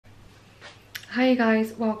Hi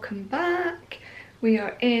guys, welcome back. We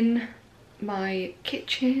are in my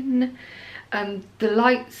kitchen. The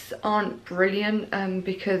lights aren't brilliant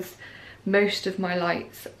because most of my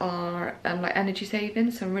lights are like energy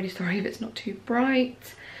saving, so I'm really sorry if it's not too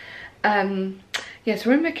bright. Yeah, so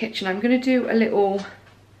we're in my kitchen. I'm going to do a little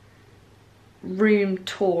room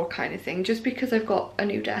tour kind of thing, just because I've got a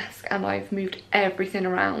new desk and I've moved everything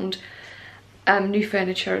around. New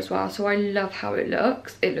furniture as well, so I love how it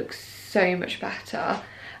looks. It looks so much better.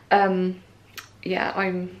 Yeah,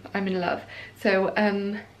 I'm in love. So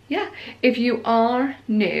yeah, if you are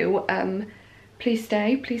new, please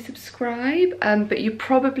stay, please subscribe. But you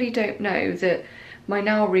probably don't know that my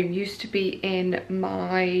now room used to be in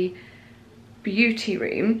my beauty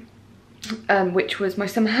room, which was my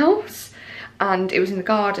summer house, and it was in the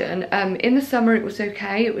garden. In the summer it was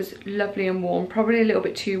okay, it was lovely and warm, probably a little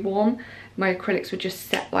bit too warm. My acrylics were just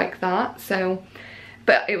set like that, so,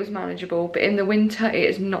 but it was manageable. But in the winter it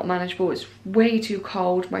is not manageable. It's way too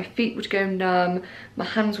cold. My feet would go numb, my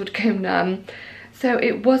hands would go numb, so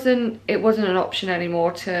it wasn't an option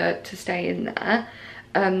anymore to stay in there.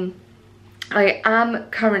 I am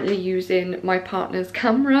currently using my partner's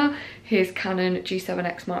camera, his Canon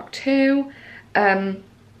G7X Mark II. I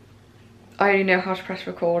only know how to press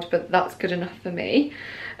record, but that's good enough for me.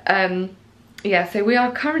 Yeah, so we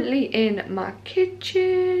are currently in my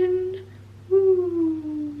kitchen. Ooh.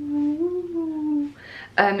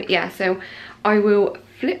 Yeah, so I will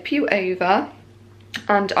flip you over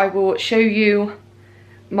and I will show you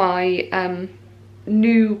my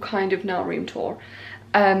new kind of now room tour.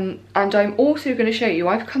 And I'm also going to show you,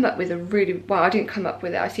 I've come up with a really, well, I didn't come up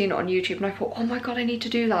with it, I seen it on YouTube and I thought, oh my god, I need to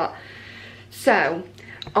do that. So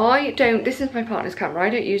this is my partner's camera.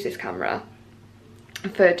 I don't use this camera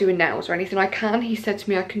for doing nails or anything. I can, he said to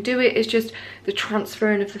me I can do it, it's just the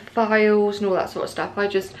transferring of the files and all that sort of stuff.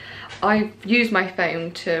 I use my phone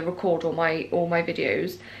to record all my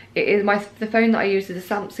videos. It is the phone that I use is a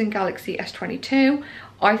Samsung Galaxy S22.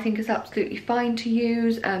 I think it's absolutely fine to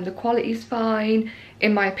use, and the quality is fine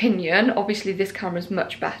in my opinion. Obviously this camera is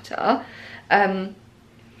much better.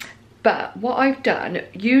 But what I've done,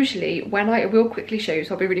 usually when I will quickly show you,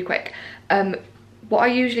 so I'll be really quick. What I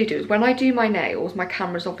usually do is when I do my nails, my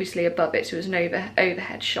camera's obviously above it, so it's an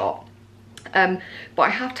overhead shot. But I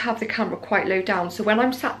have to have the camera quite low down, so when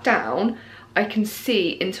I'm sat down, I can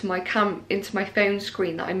see into my phone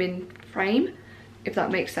screen that I'm in frame, if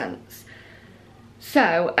that makes sense.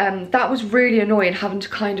 So that was really annoying, having to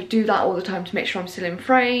kind of do that all the time to make sure I'm still in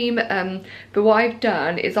frame. But what I've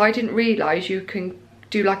done is, I didn't realise you can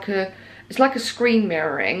do it's like a screen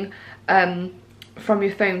mirroring from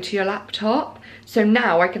your phone to your laptop. So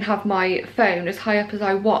now I can have my phone as high up as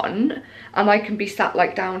I want, and I can be sat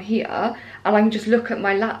like down here, and I can just look at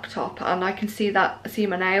my laptop and I can see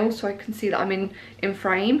my nails, so I can see that I'm in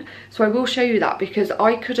frame. So I will show you that, because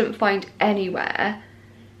I couldn't find anywhere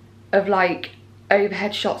of like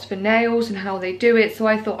overhead shots for nails and how they do it, so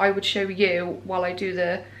I thought I would show you while I do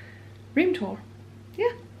the room tour.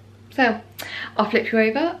 Yeah, so I'll flip you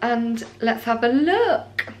over and let's have a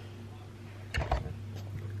look.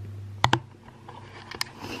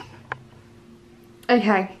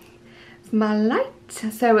 Okay, it's my light.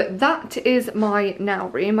 So that is my now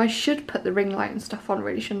room. I should put the ring light and stuff on,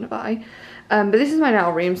 really, shouldn't I? But this is my now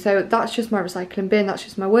room, so that's just my recycling bin, that's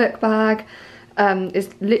just my work bag. It's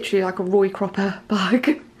literally like a Roy Cropper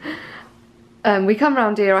bag. We come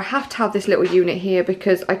around here, I have to have this little unit here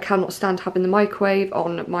because I cannot stand having the microwave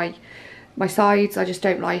on my sides. I just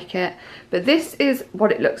don't like it. But this is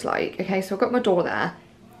what it looks like. Okay, so I've got my door there.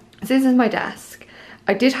 So this is my desk.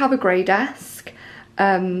 I did have a grey desk,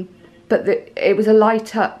 but it was a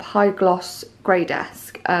light up high gloss grey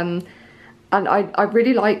desk, and I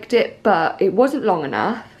really liked it, but it wasn't long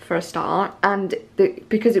enough for a start, and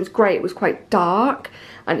because it was grey, it was quite dark,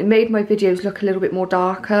 and it made my videos look a little bit more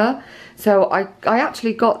darker. So I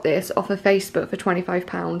actually got this off of Facebook for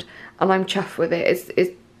 £25, and I'm chuffed with it.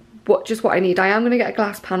 It's just what I need. I am going to get a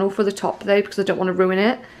glass panel for the top though, because I don't want to ruin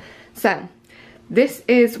it. So this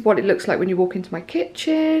is what it looks like when you walk into my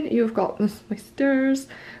kitchen. You've got my stairs,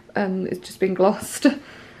 it's just been glossed.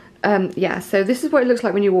 Yeah, so this is what it looks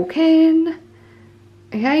like when you walk in.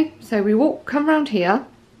 Okay, so we come around here,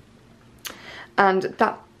 and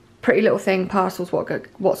that pretty little thing, parcel's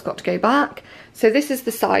what's got to go back. So this is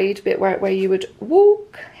the side bit where you would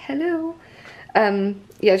walk. Hello. Yeah,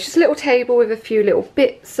 it's just a little table with a few little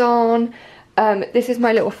bits on. This is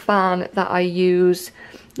my little fan that I use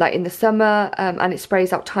like in the summer, and it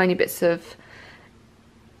sprays out tiny bits of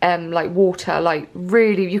like water, like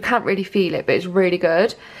really, you can't really feel it, but it's really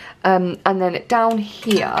good. And then down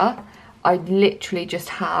here I literally just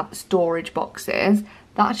have storage boxes.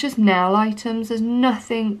 That's just nail items. There's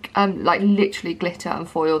nothing, like literally glitter and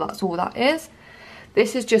foil, that's all that is.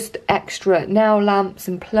 This is just extra nail lamps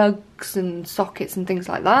and plugs and sockets and things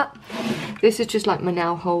like that. This is just like my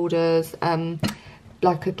nail holders,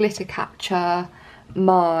 like a glitter catcher,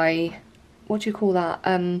 my, what do you call that?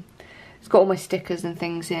 It's got all my stickers and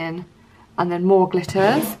things in, and then more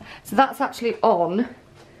glitters. So that's actually on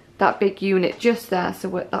that big unit just there,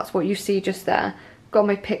 so that's what you see just there. Got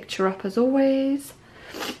my picture up as always.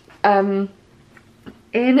 In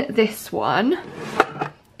this one,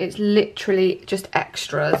 it's literally just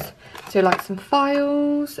extras. So like some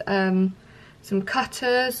files, some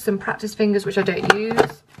cutters, some practice fingers which I don't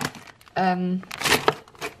use,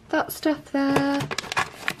 that stuff there,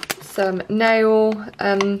 some nail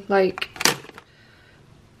like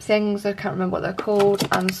things, I can't remember what they're called,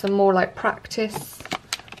 and some more like practice,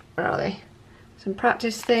 where are they? Some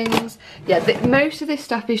practice things. Yeah, most of this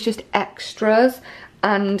stuff is just extras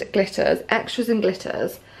and glitters, extras and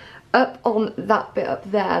glitters. Up on that bit up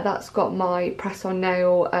there, that's got my press on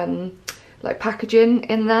nail like packaging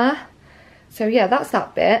in there. So yeah, that's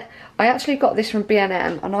that bit. I actually got this from B&M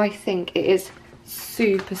and I think it is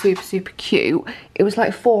super, super, super cute. It was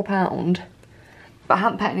like £4, but I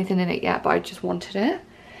haven't put anything in it yet, but I just wanted it.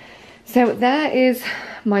 So there is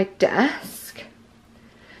my desk.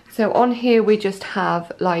 So on here we just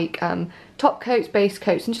have like top coats, base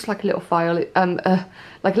coats, and just like a little file,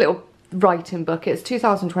 like a little writing book. It's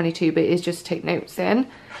 2022, but it is just to take notes in.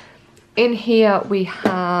 In here we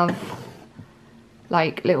have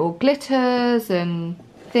like little glitters and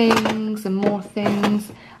things and more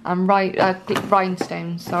things, and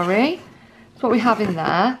rhinestones, sorry. That's what we have in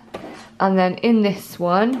there. And then in this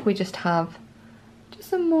one we just have just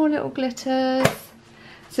some more little glitters.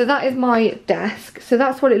 So that is my desk. So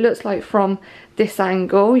that's what it looks like from this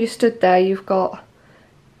angle. You stood there, you've got,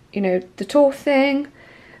 you know, the tall thing.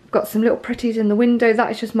 Got some little pretties in the window. That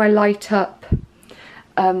is just my light up,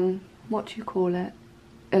 what do you call it?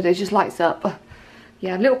 Oh, it just lights up.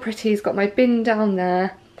 Yeah, little pretties. Got my bin down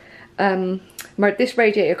there. This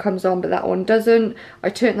radiator comes on, but that one doesn't. I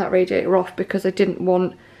turned that radiator off because I didn't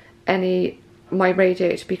want my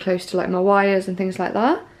radiator to be close to like my wires and things like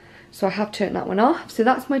that. So I have turned that one off. So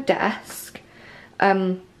that's my desk.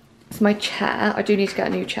 It's my chair. I do need to get a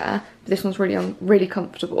new chair, but this one's really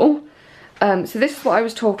comfortable. So this is what I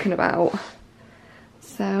was talking about.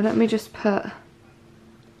 So let me just put...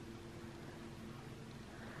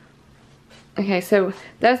 Okay, so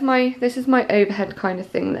this is my overhead kind of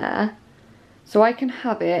thing there. So I can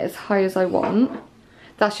have it as high as I want.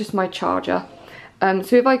 That's just my charger.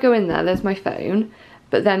 So if I go in there, there's my phone,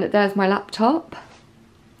 but then there's my laptop.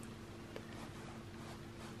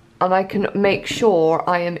 And I can make sure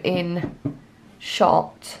I am in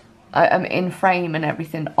shot. I'm in frame and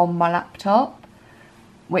everything on my laptop,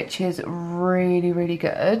 which is really, really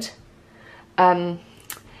good.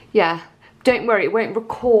 Yeah, don't worry, it won't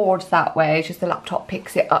record that way, it's just the laptop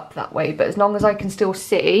picks it up that way, but as long as I can still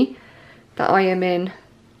see that I am in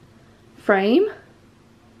frame,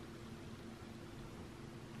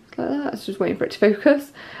 like that, it's just waiting for it to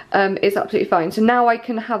focus, it's absolutely fine. So now I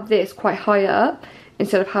can have this quite high up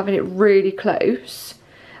instead of having it really close.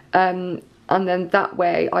 And then that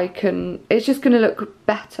way I can, it's just going to look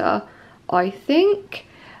better, I think.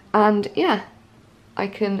 And yeah, I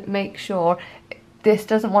can make sure this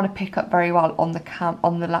doesn't want to pick up very well on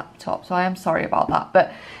the laptop, so I am sorry about that.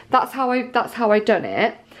 But that's how I done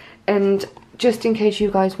it. And just in case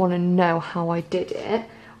you guys want to know how I did it,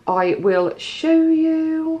 I will show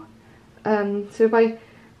you. So if I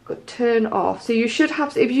turn off, so you should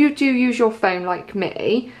have, if you do use your phone like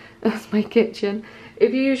me, that's my kitchen.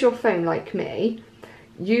 If you use your phone like me,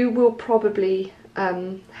 you will probably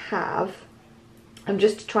have, I'm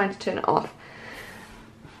just trying to turn it off,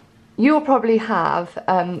 you'll probably have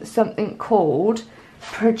something called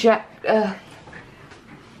projecting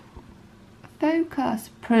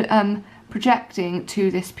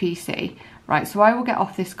to this PC. Right, so I will get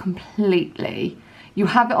off this completely. You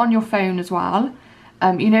have it on your phone as well.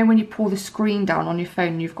 You know when you pull the screen down on your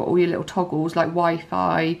phone, you've got all your little toggles like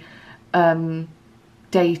Wi-Fi,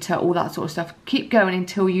 data, all that sort of stuff. Keep going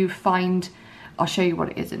until you find, I'll show you what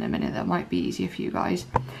it is in a minute, that might be easier for you guys.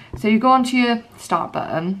 So you go onto your start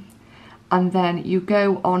button and then you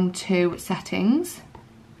go on to settings.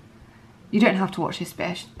 You don't have to watch this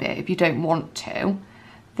bit if you don't want to.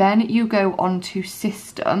 Then you go on to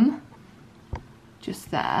system,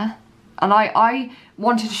 just there. And I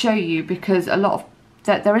wanted to show you because a lot of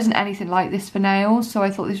there isn't anything like this for nails, so I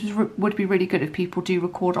thought this would be really good if people do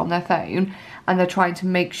record on their phone and they're trying to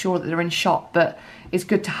make sure that they're in shot, but it's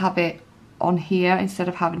good to have it on here instead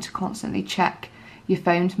of having to constantly check your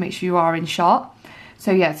phone to make sure you are in shot.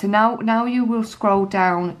 So yeah, so now you will scroll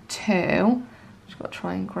down to, just got to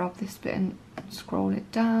try and grab this bit and scroll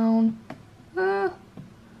it down.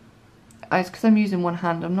 It's because I'm using one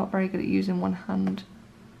hand. I'm not very good at using one hand.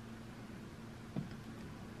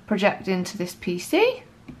 Project into this PC.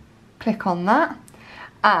 Click on that.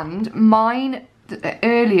 And mine,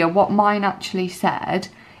 earlier what mine actually said,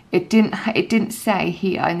 it didn't say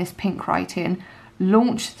here in this pink writing,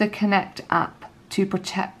 launch the Connect app to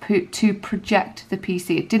project the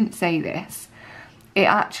PC. It didn't say this. It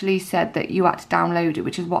actually said that you had to download it,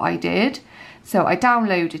 which is what I did. So I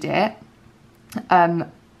downloaded it,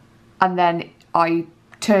 and then I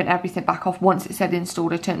turned everything back off. Once it said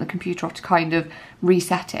installed, I turned the computer off to kind of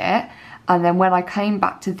reset it. And then when I came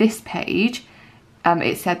back to this page,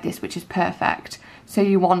 it said this, which is perfect. So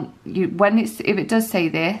if it does say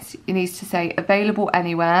this, it needs to say available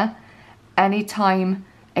anywhere, anytime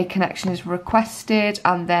a connection is requested,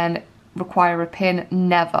 and then require a PIN,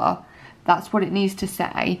 never. That's what it needs to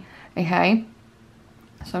say, okay?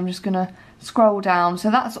 So I'm just gonna scroll down. So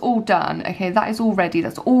that's all done, okay? That is all ready.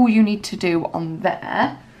 That's all you need to do on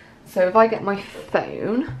there. So if I get my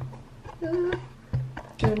phone,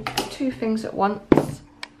 doing two things at once.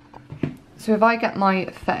 So if I get my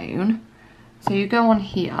phone, so you go on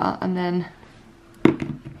here and then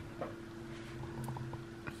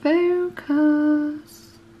focus.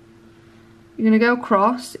 You're going to go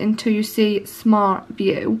across until you see Smart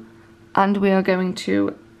View, and we are going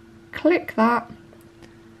to click that,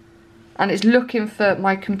 and it's looking for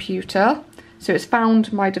my computer. So it's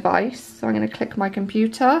found my device, so I'm going to click my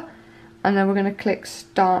computer, and then we're going to click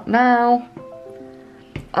Start Now,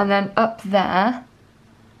 and then up there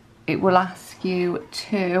it will ask you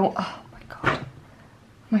to, oh my god,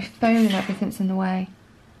 my phone and everything's in the way,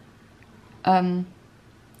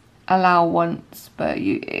 allow once, but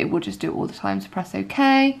it will just do it all the time, so press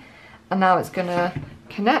OK. And now it's gonna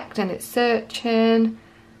connect and it's searching.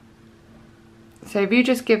 So if you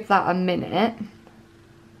just give that a minute.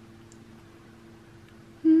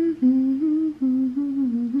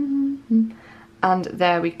 And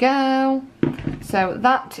there we go. So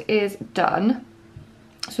that is done.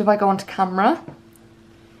 So if I go onto camera,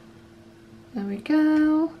 there we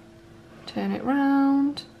go, turn it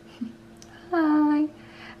round, hi.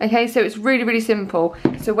 Okay, so it's really, really simple.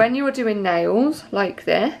 So when you are doing nails like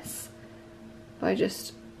this, if I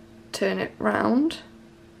just turn it round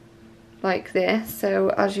like this, so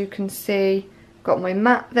as you can see, I've got my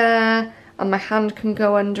mat there and my hand can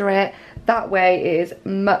go under it. That way it is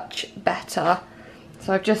much better.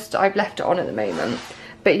 So I've left it on at the moment.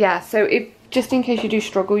 But yeah, so if just in case you do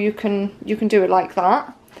struggle, you can do it like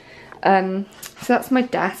that. So that's my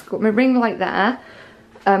desk. Got my ring light there.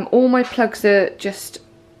 All my plugs are just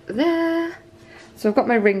there. So I've got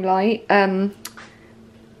my ring light.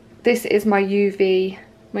 This is my UV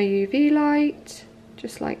light,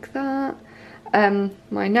 just like that.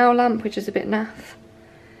 My nail lamp, which is a bit naff.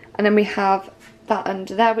 And then we have that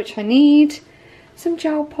under there, which I need. Some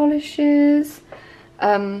gel polishes.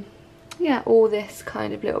 Yeah, all this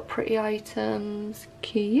kind of little pretty items,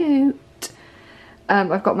 cute.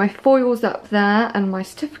 I've got my foils up there and my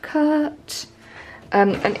certificate.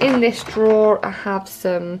 And in this drawer I have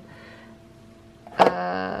some,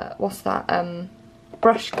 what's that,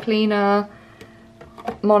 brush cleaner,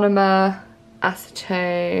 monomer,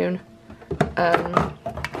 acetone,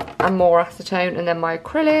 and more acetone, and then my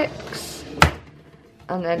acrylics.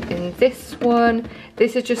 And then in this one,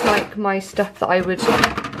 this is just like my stuff that I would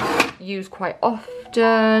use quite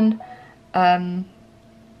often.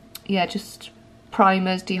 Yeah, just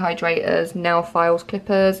primers, dehydrators, nail files,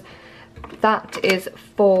 clippers. That is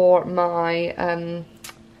for my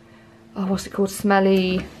oh, what's it called,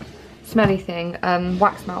 smelly thing,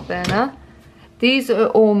 wax melt burner. These are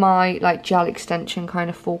all my like gel extension kind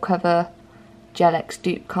of full cover gel X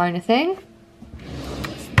dupe kind of thing.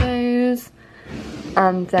 That's those.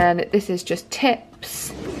 And then this is just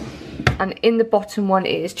tips, and in the bottom one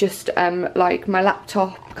it is just like my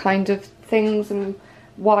laptop kind of things and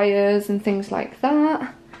wires and things like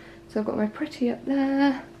that. So I've got my pretty up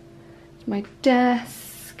there. It's my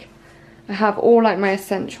desk. I have all like my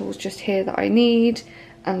essentials just here that I need,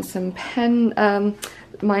 and some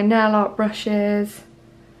my nail art brushes.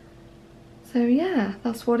 So yeah,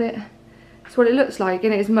 that's what it looks like,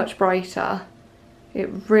 and it is much brighter. It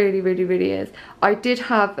really, really, really is. I did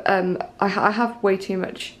have, I have way too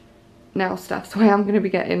much nail stuff, so I am going to be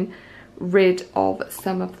getting rid of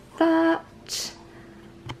some of that.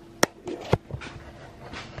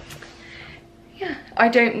 Yeah, I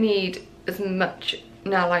don't need as much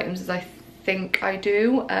nail items as I think I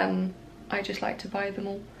do. I just like to buy them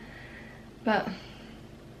all. But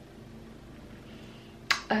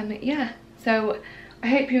yeah, so I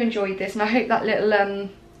hope you enjoyed this, and I hope that little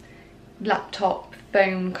laptop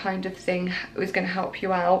phone kind of thing was going to help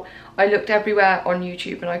you out. I looked everywhere on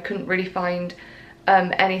YouTube and I couldn't really find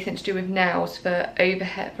anything to do with nails for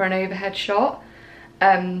an overhead shot,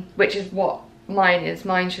 which is what mine is.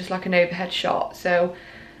 Mine's just like an overhead shot, so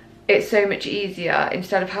it's so much easier.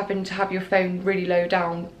 Instead of having to have your phone really low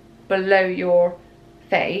down below your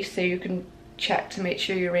face so you can check to make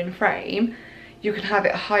sure you're in frame, you can have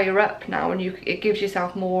it higher up now, and it gives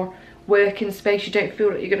yourself more working space. You don't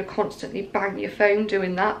feel like you're going to constantly bang your phone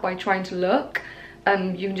doing that by trying to look.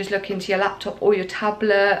 You can just look into your laptop or your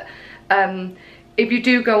tablet. If you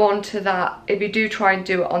do go on to that, if you do try and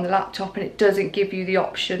do it on the laptop and it doesn't give you the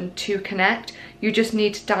option to connect, you just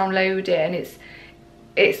need to download it, and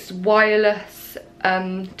it's wireless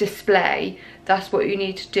display. That's what you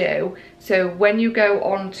need to do. So when you go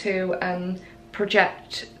on to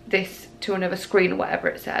project this to another screen or whatever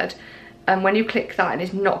it said, and when you click that and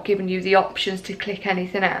it's not giving you the options to click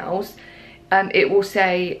anything else, it will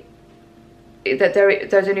say that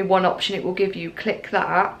there's only one option it will give you. Click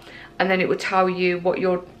that, and then it will tell you what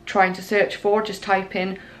you're trying to search for. Just type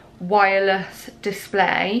in wireless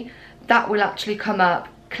display. That will actually come up.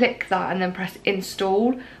 Click that and then press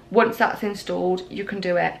install. Once that's installed, you can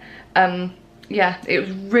do it. Yeah, it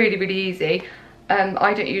was really, really easy.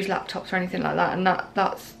 I don't use laptops or anything like that, and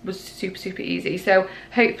that was super easy. So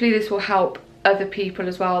hopefully this will help other people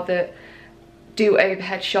as well that do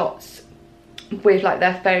overhead shots with like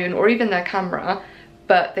their phone or even their camera,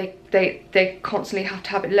 but they constantly have to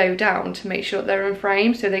have it low down to make sure they're in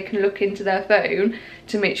frame, so they can look into their phone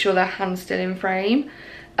to make sure their hand's still in frame,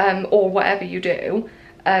 or whatever you do.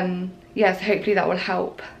 Yeah, so hopefully that will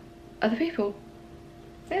help other people.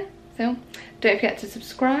 Yeah, so don't forget to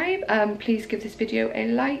subscribe. Please give this video a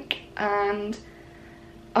like, and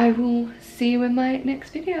I will see you in my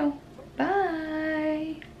next video. Bye.